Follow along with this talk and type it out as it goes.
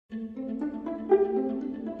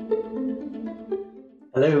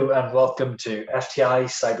Hello and welcome to FTI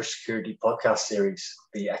Cybersecurity podcast series,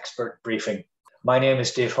 The Expert Briefing. My name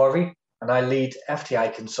is Dave Harvey and I lead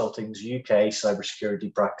FTI Consulting's UK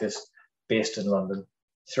cybersecurity practice based in London.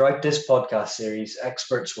 Throughout this podcast series,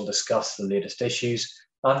 experts will discuss the latest issues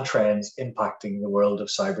and trends impacting the world of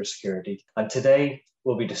cybersecurity. And today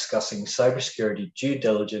we'll be discussing cybersecurity due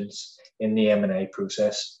diligence in the M&A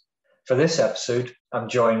process. For this episode, I'm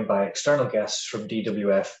joined by external guests from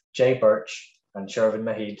DWF, Jay Birch and Shervin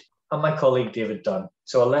Mahid, and my colleague David Dunn.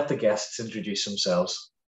 So I'll let the guests introduce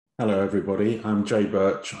themselves. Hello, everybody. I'm Jay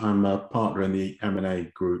Birch. I'm a partner in the M&A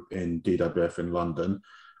group in DWF in London.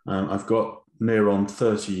 I've got near on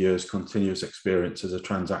 30 years continuous experience as a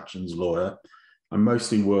transactions lawyer. I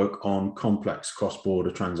mostly work on complex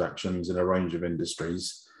cross-border transactions in a range of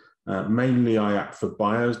industries. Mainly I act for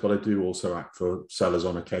buyers, but I do also act for sellers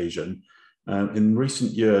on occasion. In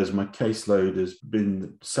recent years, my caseload has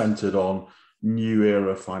been centered on new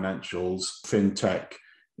era financials, fintech,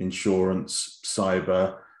 insurance,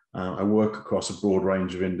 cyber. I work across a broad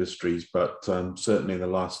range of industries, but certainly in the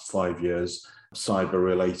last 5 years,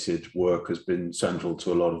 cyber-related work has been central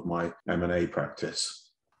to a lot of my M&A practice.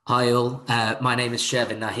 Hi all, my name is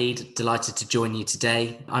Shervin Mahid, delighted to join you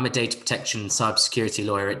today. I'm a data protection and cybersecurity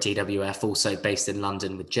lawyer at DWF, also based in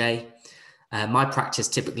London with Jay. My practice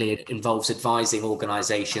typically involves advising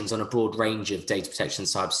organisations on a broad range of data protection and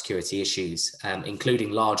cybersecurity issues, including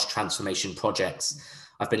large transformation projects.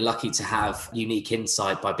 I've been lucky to have unique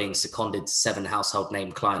insight by being seconded to 7 household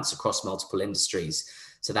name clients across multiple industries.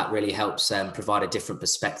 So that really helps provide a different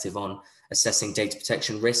perspective on assessing data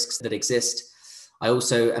protection risks that exist. I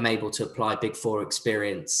also am able to apply Big Four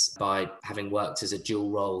experience by having worked as a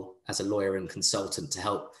dual role as a lawyer and consultant to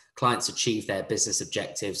help clients achieve their business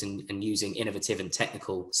objectives and using innovative and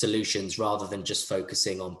technical solutions rather than just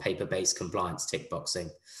focusing on paper-based compliance tick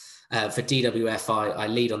boxing. For DWF, I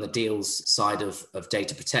lead on the deals side of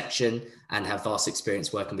data protection and have vast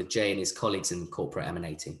experience working with Jay and his colleagues in corporate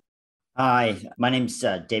M&A team. Hi, my name's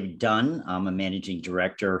David Dunn. I'm a managing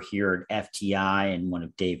director here at FTI and one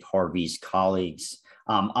of Dave Harvey's colleagues.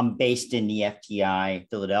 I'm based in the FTI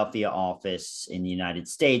Philadelphia office in the United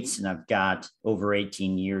States, and I've got over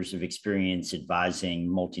 18 years of experience advising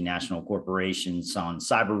multinational corporations on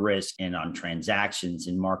cyber risk and on transactions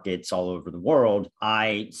in markets all over the world.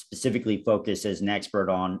 I specifically focus as an expert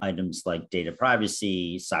on items like data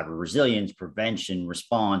privacy, cyber resilience, prevention,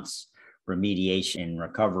 response, remediation, and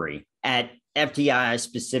recovery. At FTI, I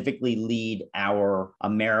specifically lead our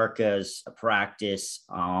Americas practice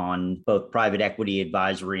on both private equity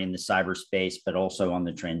advisory in the cyberspace, but also on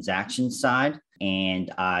the transaction side.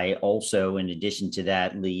 And I also, in addition to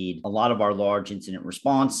that, lead a lot of our large incident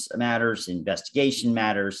response matters, investigation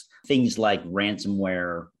matters, things like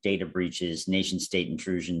ransomware, data breaches, nation state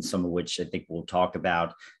intrusions, some of which I think we'll talk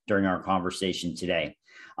about during our conversation today.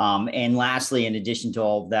 And lastly, in addition to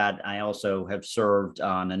all of that, I also have served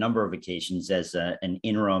on a number of occasions as an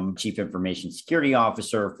interim chief information security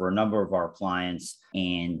officer for a number of our clients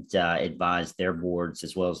and advised their boards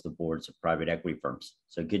as well as the boards of private equity firms.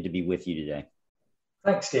 So good to be with you today.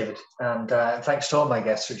 Thanks, David. And thanks to all my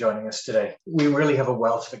guests for joining us today. We really have a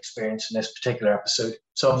wealth of experience in this particular episode,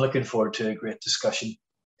 so I'm looking forward to a great discussion.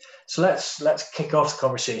 So let's kick off the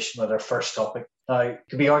conversation with our first topic. Now, it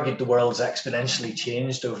could be argued the world's exponentially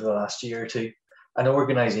changed over the last year or two, and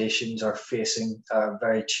organizations are facing a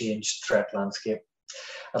very changed threat landscape.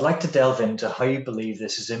 I'd like to delve into how you believe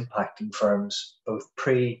this is impacting firms, both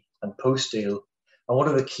pre and post-deal, and what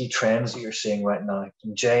are the key trends that you're seeing right now?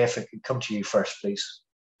 And Jay, if I could come to you first, please.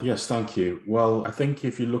 Yes, thank you. Well, I think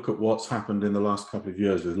if you look at what's happened in the last couple of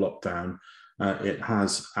years with lockdown, it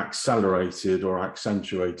has accelerated or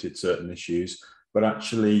accentuated certain issues, but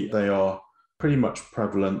actually they are pretty much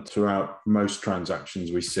prevalent throughout most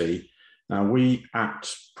transactions we see. Now, we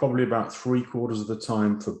act probably about 3/4 of the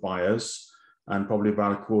time for buyers and probably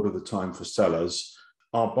about 1/4 of the time for sellers.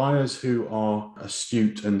 Our buyers, who are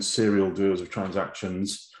astute and serial doers of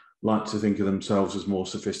transactions, like to think of themselves as more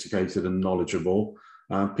sophisticated and knowledgeable.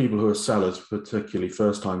 People who are sellers, particularly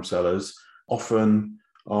first-time sellers, often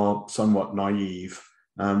are somewhat naive.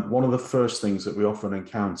 One of the first things that we often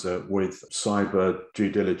encounter with cyber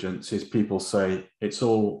due diligence is people say, it's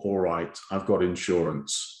all right, I've got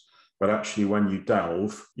insurance. But actually, when you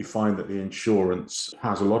delve, you find that the insurance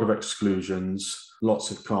has a lot of exclusions,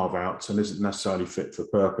 lots of carve-outs, and isn't necessarily fit for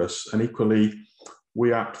purpose. And equally,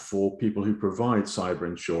 we act for people who provide cyber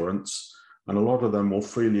insurance, and a lot of them will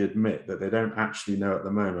freely admit that they don't actually know at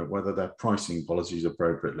the moment whether they're pricing policies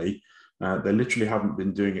appropriately. They literally haven't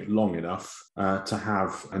been doing it long enough to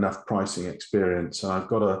have enough pricing experience. And I've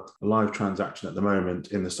got a live transaction at the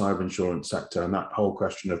moment in the cyber insurance sector, and that whole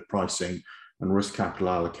question of pricing and risk capital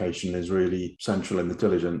allocation is really central in the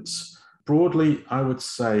diligence. Broadly, I would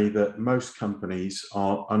say that most companies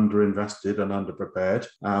are underinvested and underprepared.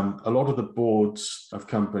 A lot of the boards of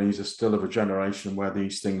companies are still of a generation where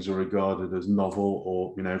these things are regarded as novel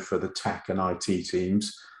or, for the tech and IT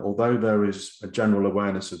teams. Although there is a general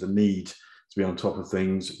awareness of the need to be on top of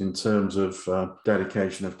things in terms of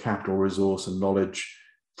dedication of capital resource and knowledge,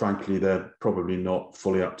 frankly, they're probably not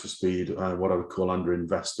fully up to speed, what I would call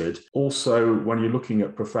underinvested. Also, when you're looking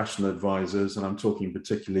at professional advisors, and I'm talking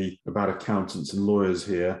particularly about accountants and lawyers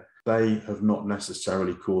here, they have not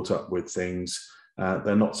necessarily caught up with things.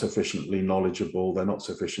 They're not sufficiently knowledgeable, they're not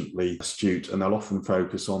sufficiently astute, and they'll often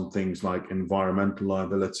focus on things like environmental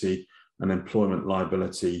liability and employment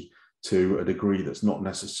liability to a degree that's not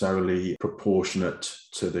necessarily proportionate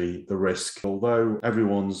to the risk. Although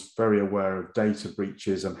everyone's very aware of data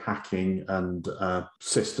breaches and hacking and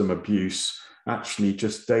system abuse, actually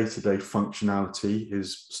just day-to-day functionality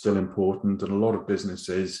is still important, and a lot of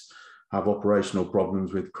businesses have operational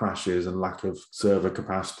problems with crashes and lack of server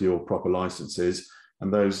capacity or proper licenses.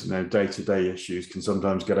 And those day-to-day issues can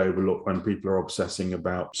sometimes get overlooked when people are obsessing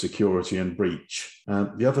about security and breach.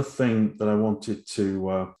 The other thing that I wanted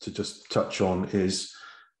to just touch on is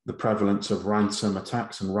the prevalence of ransom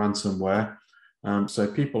attacks and ransomware. So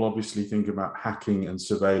people obviously think about hacking and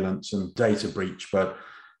surveillance and data breach, but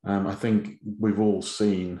I think we've all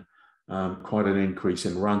seen quite an increase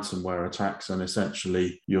in ransomware attacks, and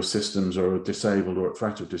essentially your systems are disabled or at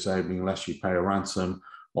threat of disabling unless you pay a ransom,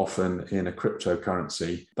 often in a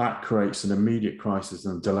cryptocurrency. That creates an immediate crisis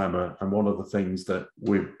and dilemma. And one of the things that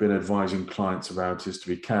we've been advising clients about is to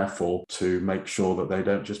be careful to make sure that they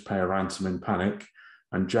don't just pay a ransom in panic.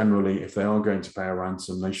 And generally, if they are going to pay a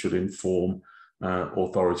ransom, they should inform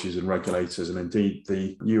authorities and regulators. And indeed,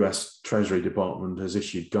 the US Treasury Department has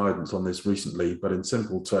issued guidance on this recently, but in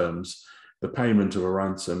simple terms, the payment of a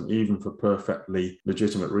ransom, even for perfectly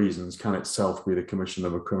legitimate reasons, can itself be the commission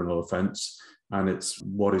of a criminal offence. And it's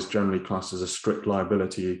what is generally classed as a strict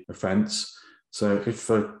liability offence. So if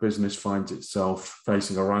a business finds itself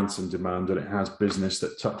facing a ransom demand and it has business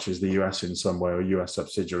that touches the US in some way or US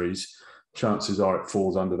subsidiaries, chances are it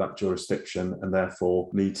falls under that jurisdiction and therefore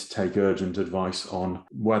needs to take urgent advice on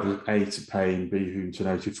whether A, to pay, and B, whom to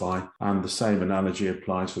notify. And the same analogy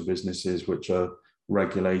applies for businesses which are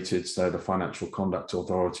regulated, so the Financial Conduct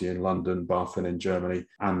Authority in London, BaFin in Germany,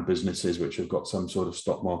 and businesses which have got some sort of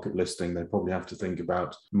stock market listing. They probably have to think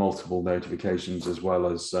about multiple notifications as well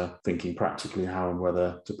as thinking practically how and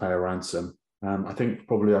whether to pay a ransom. I think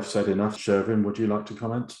probably I've said enough. Shervin, would you like to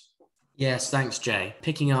comment? Yes, thanks, Jay.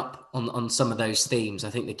 Picking up on some of those themes, I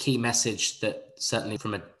think the key message that certainly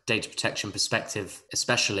from a data protection perspective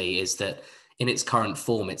especially is that in its current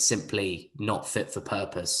form, it's simply not fit for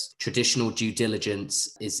purpose. Traditional due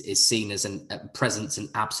diligence is seen as a presence and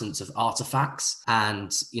absence of artifacts,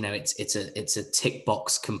 and it's a tick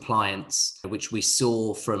box compliance, which we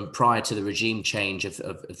saw from prior to the regime change of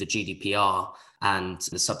the GDPR and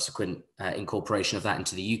the subsequent incorporation of that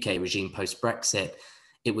into the UK regime post Brexit.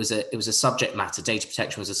 It was a subject matter. Data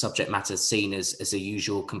protection was a subject matter seen as a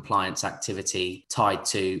usual compliance activity tied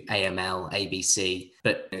to AML, ABC.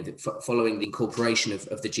 But following the incorporation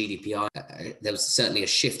of the GDPR, there was certainly a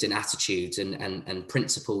shift in attitudes and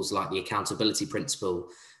principles like the accountability principle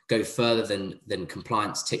go further than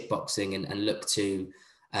compliance tick boxing and look to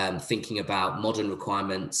thinking about modern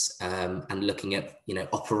requirements and looking at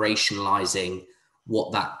operationalizing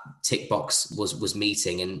what that tick box was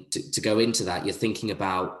meeting. And to go into that, you're thinking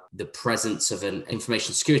about the presence of an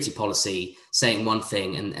information security policy saying one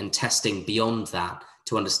thing and testing beyond that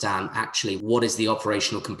to understand actually what is the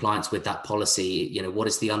operational compliance with that policy. What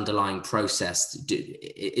is the underlying process?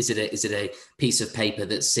 Is it a piece of paper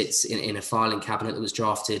that sits in a filing cabinet that was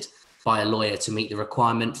drafted by a lawyer to meet the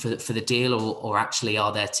requirement for the deal, or actually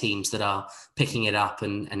are there teams that are picking it up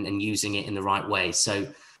and using it in the right way? So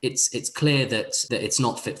it's clear that it's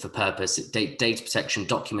not fit for purpose. Data protection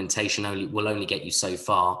documentation will only get you so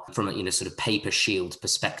far from a sort of paper shield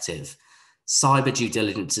perspective. Cyber due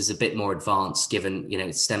diligence is a bit more advanced, given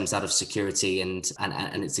it stems out of security and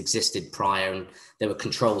it's existed prior, and there were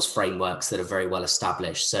controls frameworks that are very well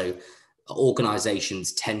established. So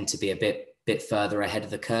organizations tend to be a bit further ahead of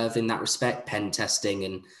the curve in that respect. Pen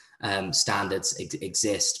testing and standards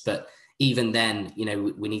exist, but even then,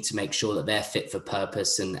 we need to make sure that they're fit for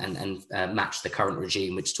purpose and match the current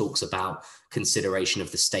regime, which talks about consideration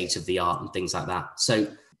of the state of the art and things like that. So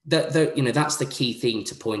That's the key thing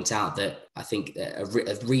to point out, that I think a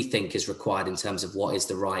rethink is required in terms of what is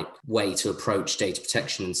the right way to approach data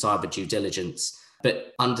protection and cyber due diligence.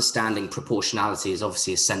 But understanding proportionality is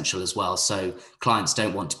obviously essential as well. So clients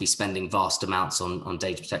don't want to be spending vast amounts on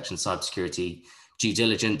data protection, cybersecurity due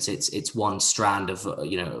diligence. It's one strand of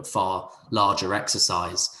a far larger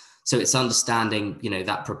exercise. So it's understanding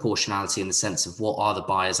that proportionality in the sense of what are the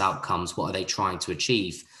buyer's outcomes, what are they trying to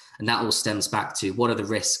achieve. And that all stems back to what are the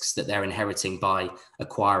risks that they're inheriting by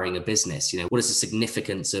acquiring a business? What is the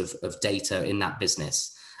significance of data in that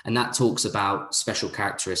business? And that talks about special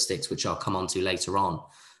characteristics, which I'll come on to later on.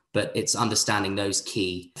 But it's understanding those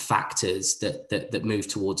key factors that move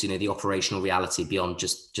towards, the operational reality beyond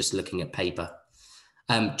just looking at paper.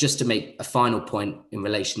 Just to make a final point in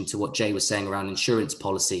relation to what Jay was saying around insurance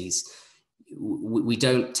policies, we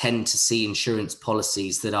don't tend to see insurance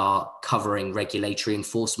policies that are covering regulatory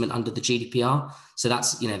enforcement under the GDPR. So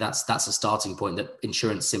that's a starting point, that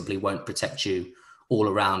insurance simply won't protect you all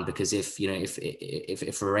around, because if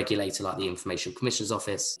a regulator like the Information Commissioner's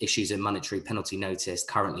Office issues a monetary penalty notice,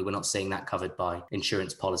 currently we're not seeing that covered by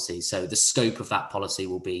insurance policies. So the scope of that policy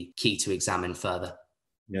will be key to examine further.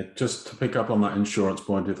 Yeah, just to pick up on that insurance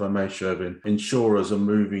point, if I may, Shervin, insurers are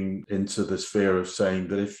moving into the sphere of saying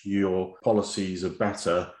that if your policies are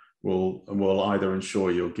better, we'll either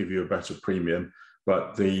insure you or give you a better premium.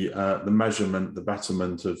 But the measurement, the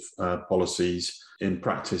betterment of policies in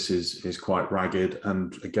practice is quite ragged.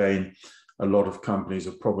 And again, a lot of companies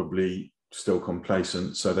are probably still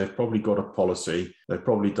complacent. So they've probably got a policy, they've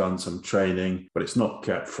probably done some training, but it's not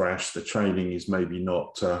kept fresh. The training is maybe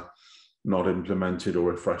not implemented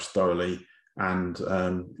or refreshed thoroughly, and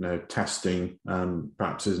testing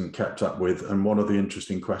perhaps isn't kept up with. And one of the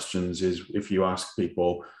interesting questions is, if you ask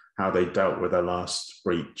people how they dealt with their last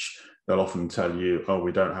breach, they'll often tell you, oh,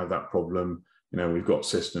 we don't have that problem, we've got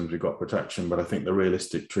systems, we've got protection. But I think the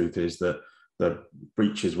realistic truth is that the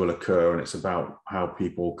breaches will occur, and it's about how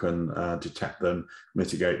people can detect them,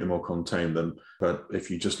 mitigate them, or contain them. But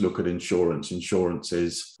if you just look at insurance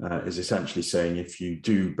is essentially saying, if you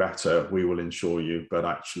do better, we will insure you. But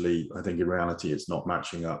actually, I think in reality, it's not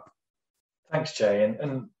matching up. Thanks, Jay.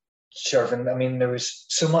 And Shervin, I mean, there was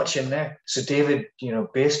so much in there. So David,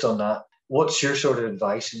 based on that, what's your sort of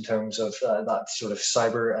advice in terms of that sort of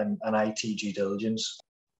cyber and IT due diligence?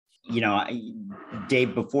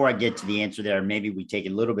 Dave, before I get to the answer there, maybe we take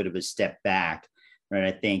a little bit of a step back, right?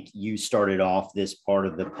 I think you started off this part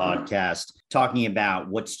of the podcast talking about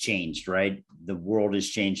what's changed, right? The world has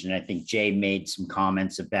changed. And I think Jay made some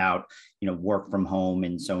comments about, work from home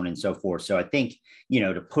and so on and so forth. So I think,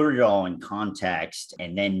 to put it all in context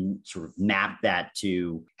and then sort of map that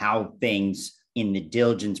to how things in the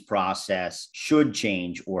diligence process should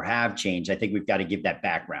change or have changed, I think we've got to give that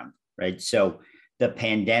background, right? So the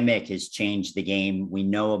pandemic has changed the game. We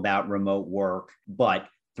know about remote work, but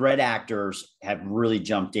threat actors have really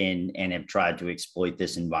jumped in and have tried to exploit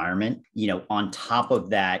this environment. On top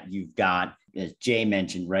of that, you've got, as Jay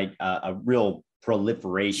mentioned, right, a real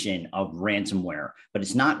proliferation of ransomware. But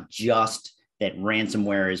it's not just that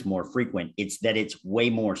ransomware is more frequent, it's that it's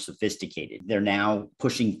way more sophisticated. They're now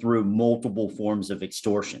pushing through multiple forms of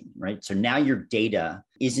extortion, right? So now your data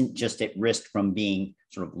isn't just at risk from being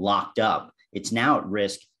sort of locked up. It's now at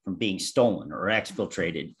risk from being stolen or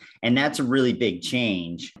exfiltrated. And that's a really big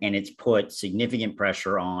change. And it's put significant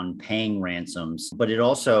pressure on paying ransoms, but it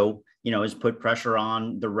also, has put pressure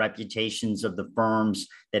on the reputations of the firms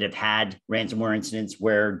that have had ransomware incidents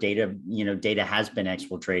where data has been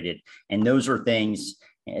exfiltrated. And those are things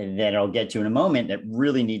that I'll get to in a moment that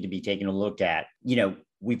really need to be taken a look at.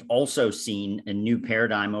 We've also seen a new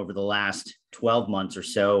paradigm over the last 12 months or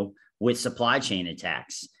so with supply chain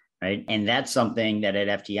attacks. Right. And that's something that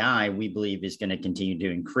at FTI, we believe is going to continue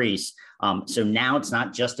to increase. So now it's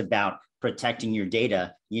not just about protecting your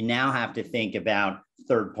data. You now have to think about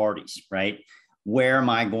third parties, right? Where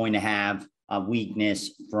am I going to have a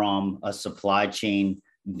weakness from a supply chain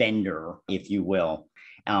vendor, if you will?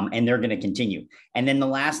 And they're going to continue. And then the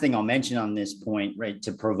last thing I'll mention on this point, right,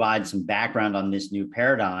 to provide some background on this new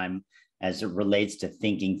paradigm as it relates to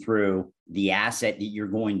thinking through the asset that you're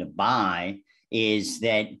going to buy, is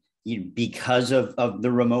that because of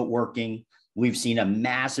the remote working, we've seen a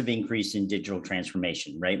massive increase in digital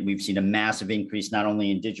transformation, right? We've seen a massive increase not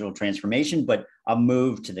only in digital transformation, but a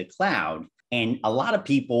move to the cloud. And a lot of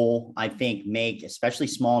people, I think, especially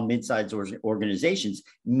small and mid-sized organizations,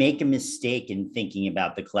 make a mistake in thinking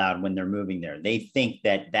about the cloud when they're moving there. They think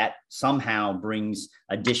that somehow brings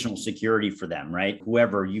additional security for them, right?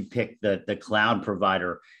 Whoever you pick the cloud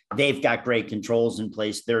provider, they've got great controls in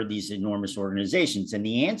place. They're these enormous organizations. And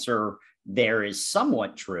the answer there is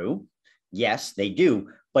somewhat true. Yes, they do,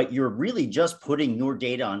 but you're really just putting your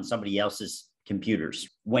data on somebody else's computers.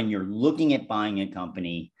 When you're looking at buying a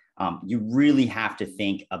company, you really have to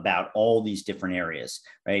think about all these different areas,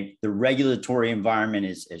 right? The regulatory environment,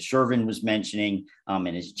 as Shervin was mentioning, and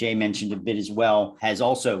as Jay mentioned a bit as well, has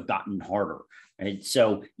also gotten harder. Right?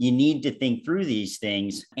 So you need to think through these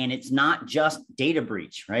things, and it's not just data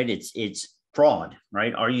breach, right? It's fraud,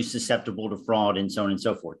 right? Are you susceptible to fraud, and so on and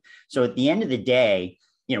so forth. So at the end of the day,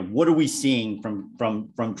 what are we seeing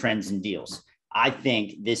from trends and deals? I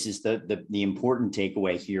think this is the important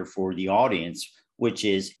takeaway here for the audience, which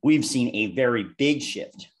is we've seen a very big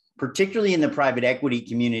shift, particularly in the private equity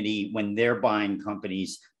community when they're buying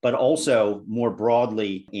companies, but also more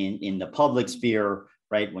broadly in the public sphere,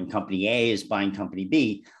 right? When company A is buying company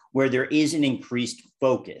B, where there is an increased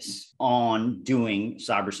focus on doing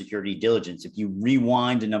cybersecurity diligence. If you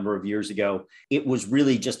rewind a number of years ago, it was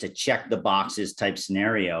really just a check the boxes type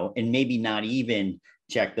scenario, and maybe not even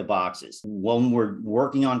check the boxes. When we're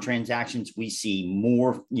working on transactions, we see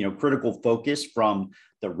more, critical focus from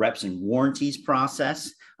the reps and warranties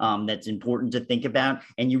process. That's important to think about.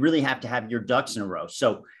 And you really have to have your ducks in a row.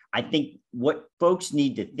 So I think what folks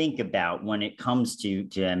need to think about when it comes to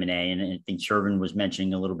M&A, and I think Shervin was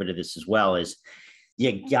mentioning a little bit of this as well, is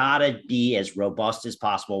you gotta be as robust as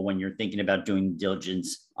possible when you're thinking about doing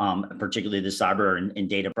diligence, particularly the cyber and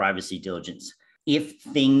data privacy diligence. If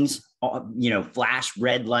things, flash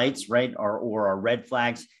red lights, right, or are red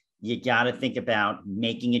flags, you got to think about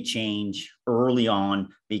making a change early on,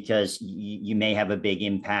 because you may have a big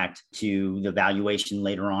impact to the valuation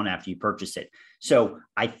later on after you purchase it. So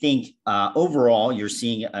I think overall, you're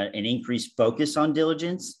seeing an increased focus on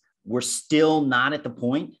diligence. We're still not at the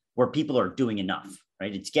point where people are doing enough,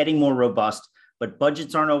 right? It's getting more robust, but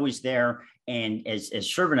budgets aren't always there. And as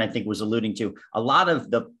Shervin, I think, was alluding to, a lot of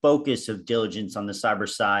the focus of diligence on the cyber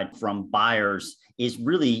side from buyers is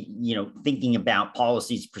really, thinking about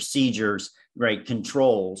policies, procedures, right,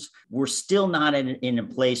 controls. We're still not in a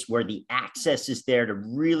place where the access is there to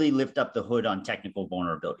really lift up the hood on technical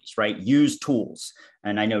vulnerabilities, right? Use tools.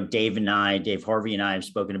 And I know Dave Harvey and I have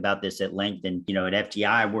spoken about this at length. And, at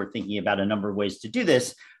FTI, we're thinking about a number of ways to do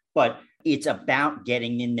this, but it's about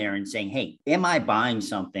getting in there and saying, hey, am I buying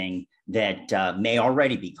something that may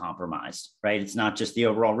already be compromised, right? It's not just the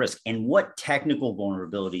overall risk. And what technical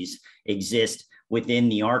vulnerabilities exist within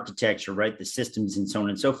the architecture, right? The systems and so on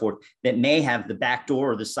and so forth that may have the back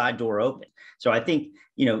door or the side door open. So I think,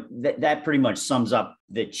 that pretty much sums up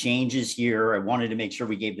the changes here. I wanted to make sure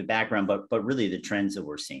we gave the background, but really the trends that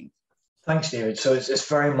we're seeing. Thanks, David. So it's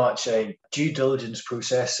very much a due diligence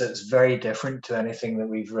process that's very different to anything that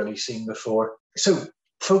we've really seen before. So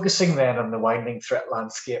focusing then on the widening threat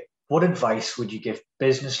landscape, what advice would you give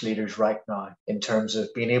business leaders right now in terms of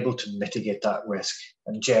being able to mitigate that risk?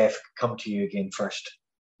 And Jeff, come to you again first.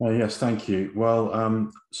 Yes, thank you.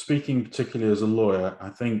 Well, speaking particularly as a lawyer, I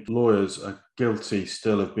think lawyers are guilty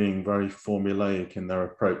still of being very formulaic in their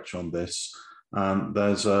approach on this.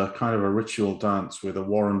 There's a kind of a ritual dance with a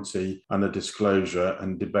warranty and a disclosure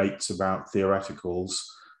and debates about theoreticals.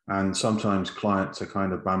 And sometimes clients are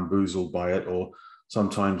kind of bamboozled by it, or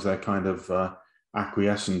sometimes they're kind of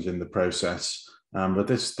acquiescent in the process. But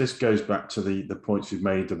this goes back to the points you've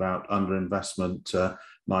made about underinvestment,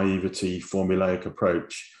 naivety, formulaic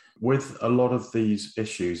approach. With a lot of these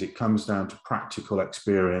issues, it comes down to practical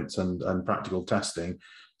experience and practical testing.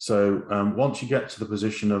 So once you get to the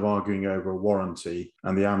position of arguing over a warranty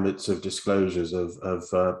and the ambits of disclosures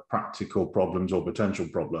of practical problems or potential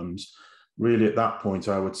problems, really at that point,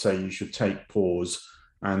 I would say you should take pause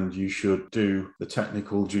and you should do the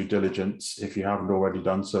technical due diligence if you haven't already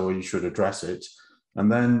done so, or you should address it.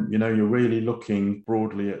 And then, you're really looking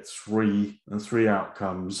broadly at three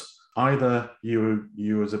outcomes. Either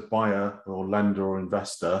you as a buyer or lender or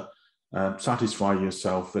investor satisfy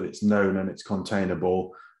yourself that it's known and it's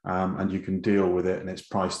containable, and you can deal with it and it's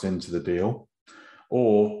priced into the deal,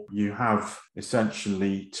 or you have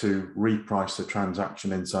essentially to reprice the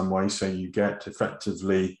transaction in some way, so you get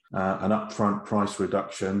effectively an upfront price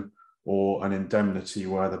reduction or an indemnity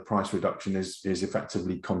where the price reduction is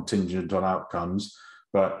effectively contingent on outcomes.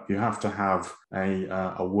 But you have to have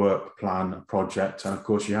a work plan, a project, and of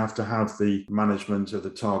course you have to have the management of the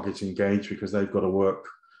target engaged, because they've got to work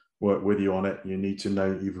with you on it. You need to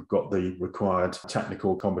know you've got the required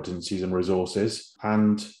technical competencies and resources.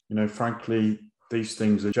 And, frankly, these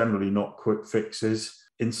things are generally not quick fixes.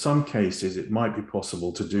 In some cases, it might be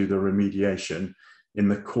possible to do the remediation in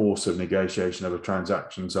the course of negotiation of a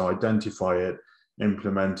transaction. So identify it,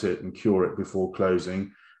 implement it, and cure it before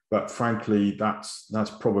closing. But frankly, that's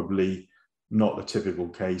probably not the typical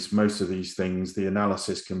case. Most of these things, the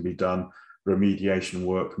analysis can be done, remediation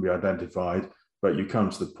work can be identified, but you come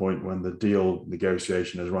to the point when the deal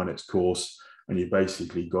negotiation has run its course and you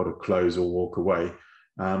basically got to close or walk away.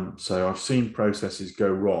 So I've seen processes go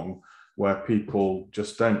wrong where people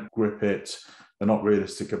just don't grip it. They're not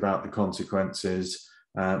realistic about the consequences.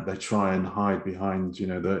 They try and hide behind,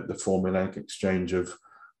 the formulaic exchange of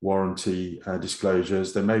warranty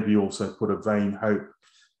disclosures. They maybe also put a vain hope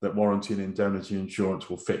that warranty and indemnity insurance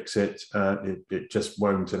will fix it. It just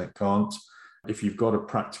won't, and it can't. If you've got a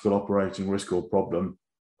practical operating risk or problem,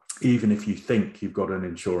 even if you think you've got an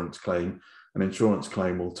insurance claim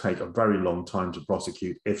will take a very long time to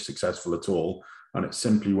prosecute, if successful at all, and it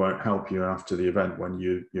simply won't help you after the event when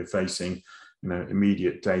you're facing,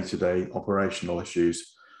 immediate day-to-day operational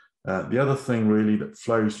issues. The other thing really that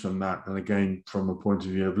flows from that, and again from a point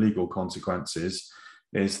of view of legal consequences,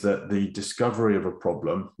 is that the discovery of a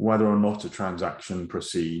problem, whether or not a transaction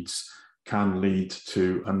proceeds, can lead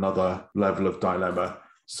to another level of dilemma.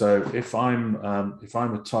 So if I'm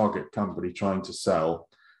a target company trying to sell,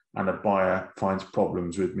 and a buyer finds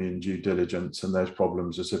problems with me in due diligence, and those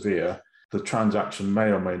problems are severe, the transaction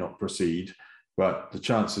may or may not proceed, but the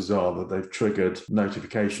chances are that they've triggered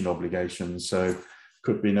notification obligations. So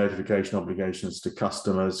could be notification obligations to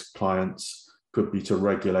customers, clients, could be to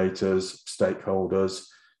regulators, stakeholders.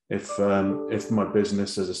 If my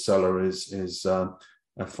business as a seller is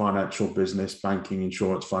a financial business, banking,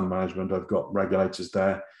 insurance, fund management, I've got regulators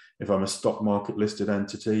there. If I'm a stock market listed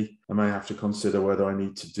entity, I may have to consider whether I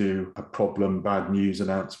need to do a problem bad news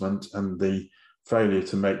announcement, and the failure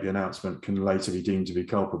to make the announcement can later be deemed to be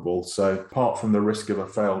culpable. So apart from the risk of a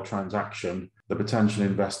failed transaction, the potential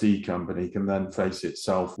investee company can then face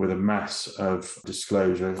itself with a mess of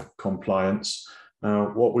disclosure compliance.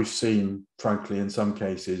 Now, what we've seen, frankly, in some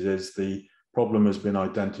cases is the problem has been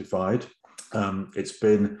identified. It's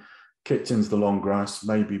been kicked into the long grass,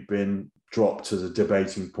 maybe been dropped as a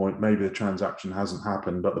debating point. Maybe the transaction hasn't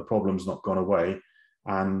happened, but the problem's not gone away.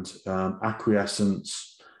 And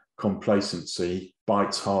acquiescence, complacency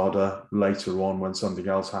bites harder later on when something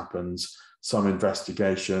else happens, some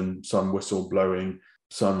investigation, some whistleblowing,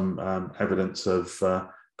 some evidence of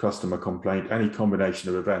customer complaint, any combination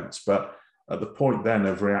of events. But at the point then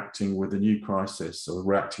of reacting with a new crisis or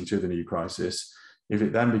reacting to the new crisis, if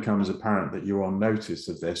it then becomes apparent that you're on notice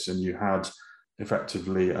of this and you had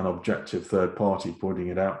effectively an objective third party pointing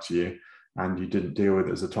it out to you and you didn't deal with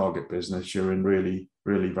it as a target business, you're in really,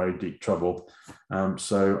 really very deep trouble.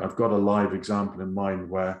 So I've got a live example in mind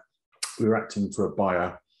where we were acting for a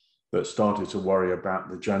buyer that started to worry about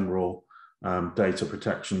the general data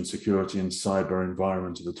protection, security and cyber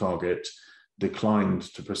environment of the target, declined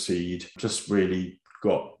to proceed, just really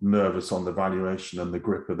got nervous on the valuation and the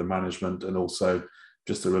grip of the management and also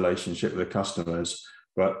just the relationship with the customers.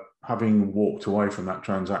 But having walked away from that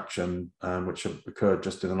transaction, which occurred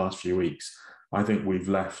just in the last few weeks, I think we've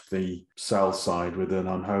left the sell side with an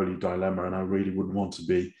unholy dilemma, and I really wouldn't want to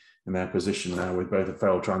be in their position now with both a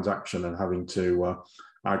failed transaction and having to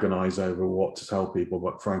agonize over what to tell people.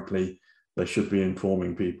 But frankly, they should be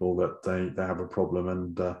informing people that they have a problem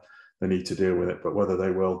and they need to deal with it. But whether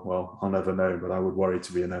they will, well, I'll never know, but I would worry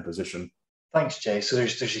to be in their position. Thanks, Jay. So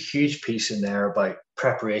there's a huge piece in there about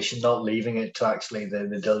preparation, not leaving it to actually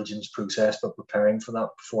the diligence process, but preparing for that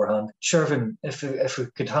beforehand. Shervin, if we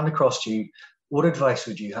could hand across to you, what advice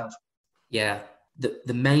would you have? Yeah,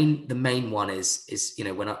 the main one is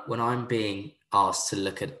when I'm being asked to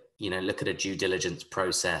look at a due diligence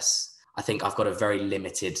process, I think I've got a very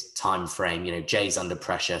limited time frame. Jay's under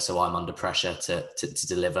pressure, so I'm under pressure to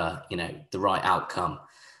deliver the right outcome.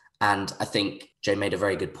 And I think Jay made a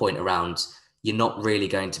very good point around you're not really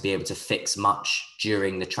going to be able to fix much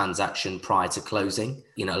during the transaction prior to closing.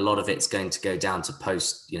 A lot of it's going to go down to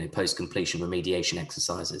post-completion remediation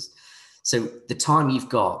exercises. So the time you've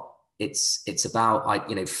got, it's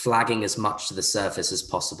about flagging as much to the surface as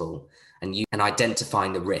possible and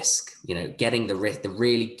identifying the risk, getting the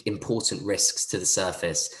really important risks to the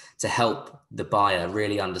surface to help the buyer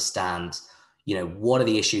really understand what are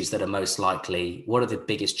the issues that are most likely, what are the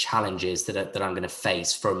biggest challenges that I'm going to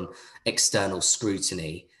face from external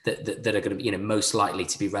scrutiny that are going to be most likely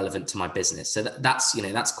to be relevant to my business. So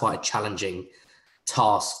that's quite a challenging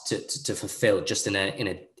task to fulfill just in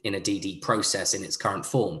a DD process in its current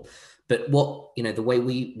form. But what the way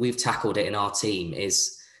we've tackled it in our team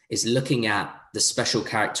is looking at the special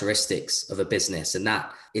characteristics of a business. And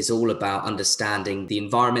that is all about understanding the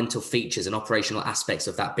environmental features and operational aspects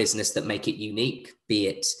of that business that make it unique, be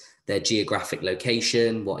it their geographic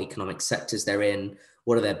location, what economic sectors they're in,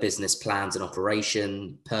 what are their business plans and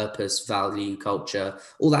operation, purpose, value, culture,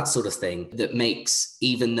 all that sort of thing that makes,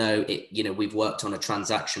 even though we've worked on a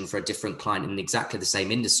transaction for a different client in exactly the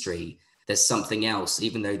same industry, there's something else,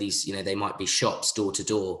 even though these, they might be shops door to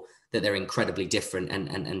door, that they're incredibly different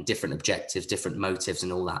and different objectives, different motives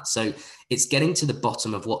and all that. So it's getting to the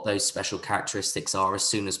bottom of what those special characteristics are as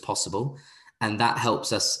soon as possible. And that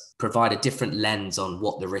helps us provide a different lens on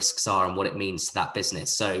what the risks are and what it means to that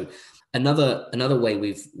business. So another way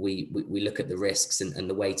we look at the risks and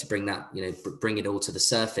the way to bring that, bring it all to the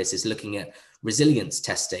surface is looking at resilience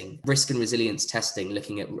testing, risk and resilience testing,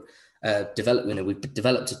 looking at development. We've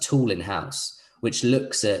developed a tool in-house which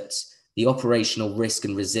looks at the operational risk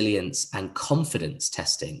and resilience and confidence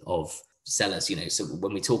testing of sellers. So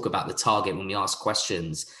when we talk about the target, when we ask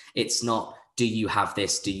questions, it's not, do you have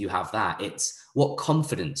this? Do you have that? It's what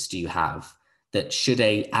confidence do you have that should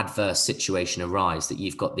a adverse situation arise, that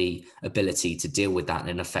you've got the ability to deal with that in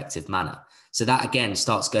an effective manner. So that again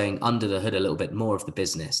starts going under the hood a little bit more of the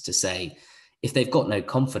business to say, if they've got no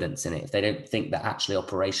confidence in it, if they don't think that actually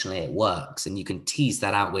operationally it works, and you can tease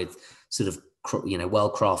that out with sort of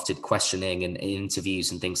well-crafted questioning and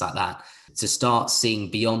interviews and things like that, to start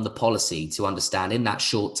seeing beyond the policy to understand in that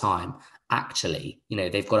short time, actually,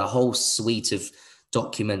 they've got a whole suite of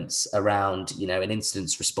documents around, an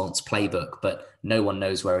incident response playbook, but no one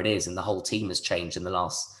knows where it is. And the whole team has changed in the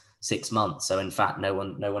last 6 months. So in fact, no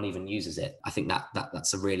one even uses it. I think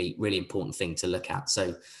that's a really, really important thing to look at.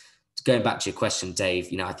 So going back to your question, Dave,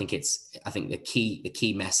 I think the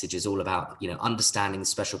key message is all about, understanding the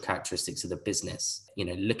special characteristics of the business,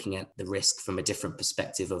 looking at the risk from a different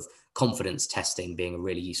perspective of confidence testing being a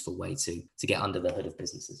really useful way to get under the hood of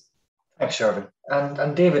businesses. Thanks, Shervin.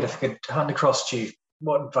 And David, if I could hand across to you,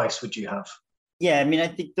 what advice would you have? Yeah, I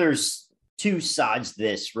think there's two sides to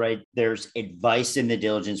this, right? There's advice in the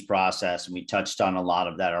diligence process, and we touched on a lot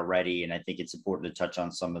of that already. And I think it's important to touch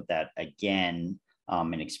on some of that again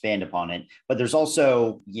and expand upon it. But there's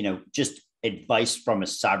also, just advice from a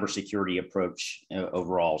cybersecurity approach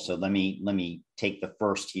overall. So let me take the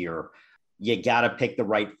first here. You got to pick the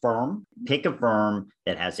right firm. Pick a firm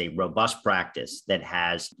that has a robust practice, that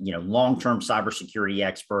has, long-term cybersecurity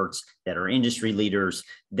experts, that are industry leaders,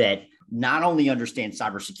 that not only understand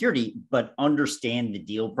cybersecurity, but understand the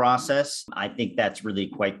deal process. I think that's really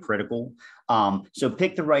quite critical. So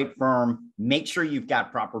pick the right firm, make sure you've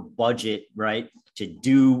got proper budget, right, to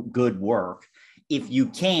do good work. If you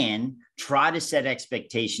can, try to set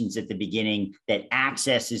expectations at the beginning that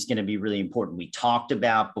access is going to be really important. We talked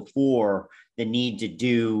about before the need to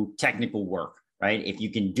do technical work, right? If you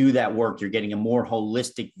can do that work, you're getting a more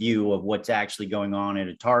holistic view of what's actually going on at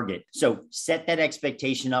a target. So set that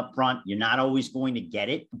expectation up front. You're not always going to get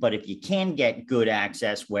it, but if you can get good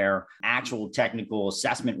access where actual technical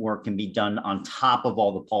assessment work can be done on top of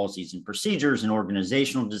all the policies and procedures and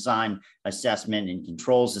organizational design assessment and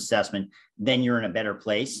controls assessment, then you're in a better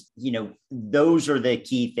place. Those are the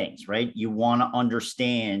key things, right? You want to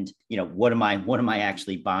understand, what am I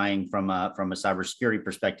actually buying from a cybersecurity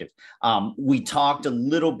perspective? We talked a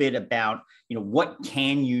little bit about, what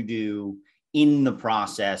can you do in the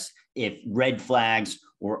process if red flags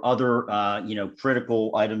or other,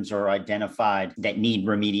 critical items are identified that need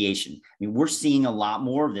remediation. We're seeing a lot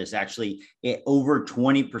more of this. Actually, over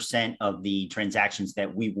 20% of the transactions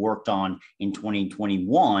that we worked on in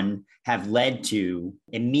 2021 have led to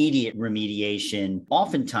immediate remediation,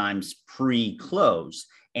 oftentimes pre-close.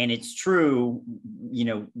 And it's true,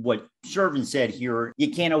 what Shervin said here,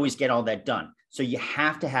 you can't always get all that done. So you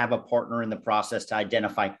have to have a partner in the process to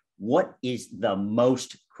identify what is the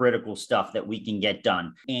most critical stuff that we can get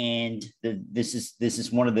done. And this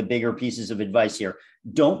is one of the bigger pieces of advice here.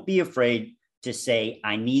 Don't be afraid to say,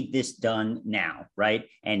 I need this done now, right?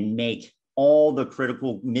 And make all the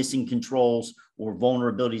critical missing controls or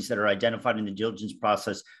vulnerabilities that are identified in the diligence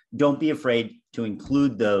process. Don't be afraid to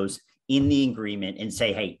include those in the agreement and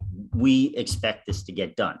say, hey, we expect this to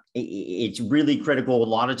get done. It's really critical. A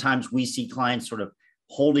lot of times we see clients sort of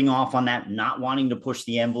holding off on that, not wanting to push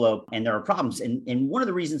the envelope, and there are problems. And one of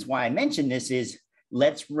the reasons why I mentioned this is,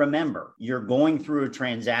 let's remember, you're going through a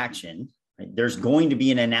transaction. Right? There's going to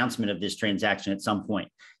be an announcement of this transaction at some point.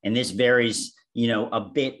 And this varies, a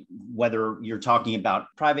bit, whether you're talking about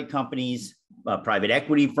private companies, a private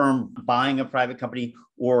equity firm buying a private company,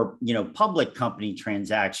 or, public company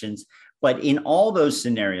transactions. But in all those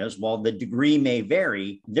scenarios, while the degree may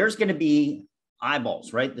vary, there's going to be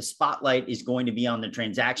eyeballs, right? The spotlight is going to be on the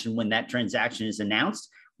transaction when that transaction is announced.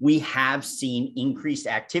 We have seen increased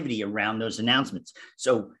activity around those announcements.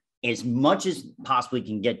 So as much as possibly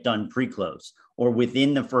can get done pre-close or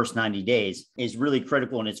within the first 90 days is really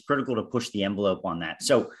critical. And it's critical to push the envelope on that.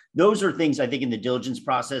 So those are things I think in the diligence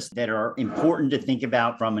process that are important to think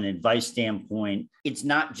about from an advice standpoint. It's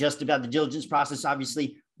not just about the diligence process.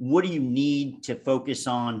 Obviously, what do you need to focus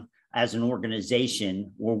on as an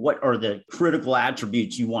organization, or what are the critical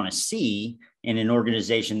attributes you want to see in an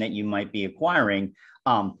organization that you might be acquiring?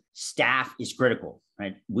 Staff is critical,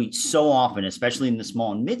 right? We so often, especially in the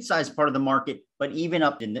small and mid-sized part of the market, but even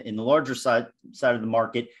up in the larger side of the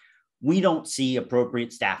market, we don't see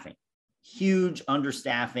appropriate staffing. Huge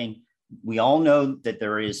understaffing. We all know that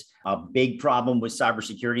there is a big problem with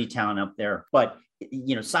cybersecurity talent up there, but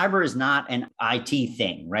cyber is not an IT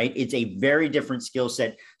thing, right? It's a very different skill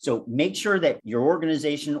set. So make sure that your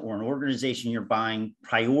organization or an organization you're buying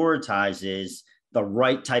prioritizes the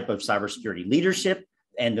right type of cybersecurity leadership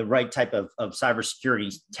and the right type of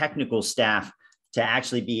cybersecurity technical staff to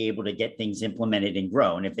actually be able to get things implemented and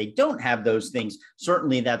grow. And if they don't have those things,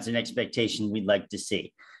 certainly that's an expectation we'd like to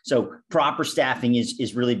see. So proper staffing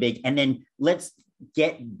is really big. And then let's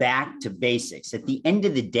get back to basics. At the end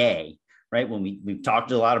of the day, right, when we've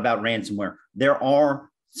talked a lot about ransomware, there are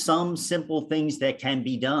some simple things that can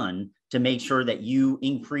be done to make sure that you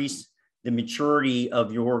increase the maturity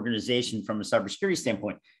of your organization from a cybersecurity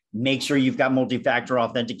standpoint. Make sure you've got multi-factor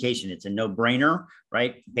authentication. It's a no-brainer,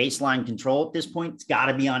 right? Baseline control at this point, it's got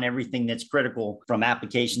to be on everything that's critical from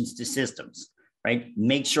applications to systems, right?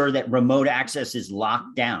 Make sure that remote access is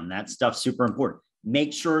locked down. That stuff's super important.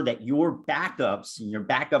 Make sure that your backups and your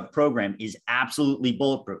backup program is absolutely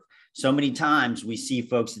bulletproof. So many times we see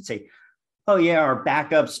folks that say, oh yeah, our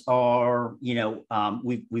backups are,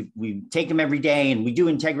 we take them every day and we do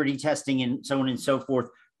integrity testing and so on and so forth.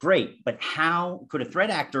 Great, but how could a threat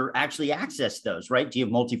actor actually access those, right? Do you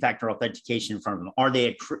have multi-factor authentication in front of them? Are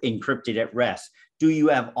they encrypted at rest? Do you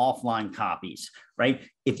have offline copies, right?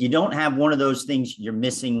 If you don't have one of those things, you're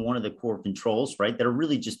missing one of the core controls, right? That are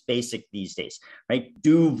really just basic these days, right?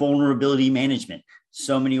 Do vulnerability management.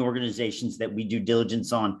 So many organizations that we do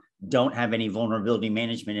diligence on don't have any vulnerability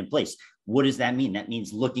management in place. What does that mean? That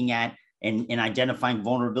means looking at and identifying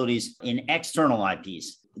vulnerabilities in external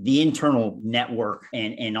IPs, the internal network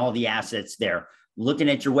and all the assets there, looking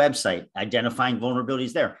at your website, identifying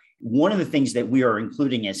vulnerabilities there. One of the things that we are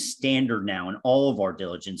including as standard now in all of our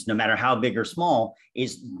diligence, no matter how big or small,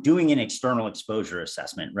 is doing an external exposure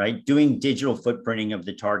assessment, right? Doing digital footprinting of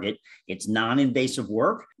the target. It's non-invasive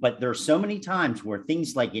work, but there are so many times where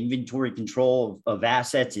things like inventory control of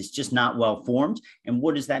assets is just not well formed. And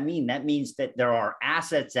what does that mean? That means that there are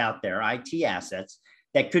assets out there, IT assets,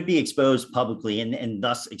 that could be exposed publicly and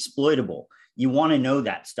thus exploitable. You want to know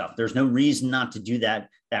that stuff. There's no reason not to do that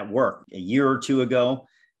work. A year or two ago,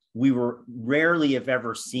 we were rarely, if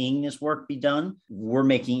ever, seeing this work be done. We're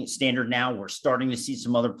making it standard now. We're starting to see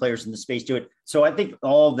some other players in the space do it. So I think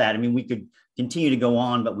all of that, we could continue to go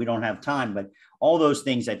on, but we don't have time. But all those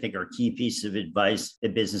things, I think, are key pieces of advice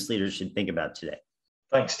that business leaders should think about today.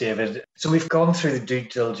 Thanks, David. So we've gone through the due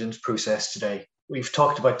diligence process today. We've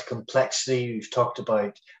talked about the complexity. We've talked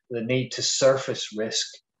about the need to surface risk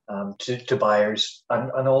to buyers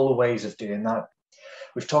and all the ways of doing that.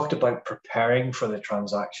 We've talked about preparing for the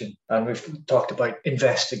transaction, and we've talked about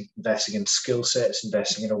investing in skill sets,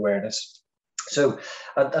 investing in awareness. So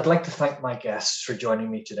I'd like to thank my guests for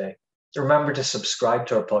joining me today. Remember to subscribe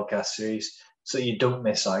to our podcast series so that you don't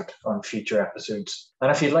miss out on future episodes.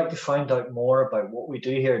 And if you'd like to find out more about what we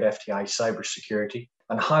do here at FTI Cybersecurity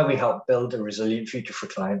and how we help build a resilient future for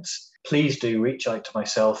clients, please do reach out to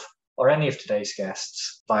myself or any of today's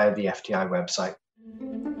guests via the FTI website.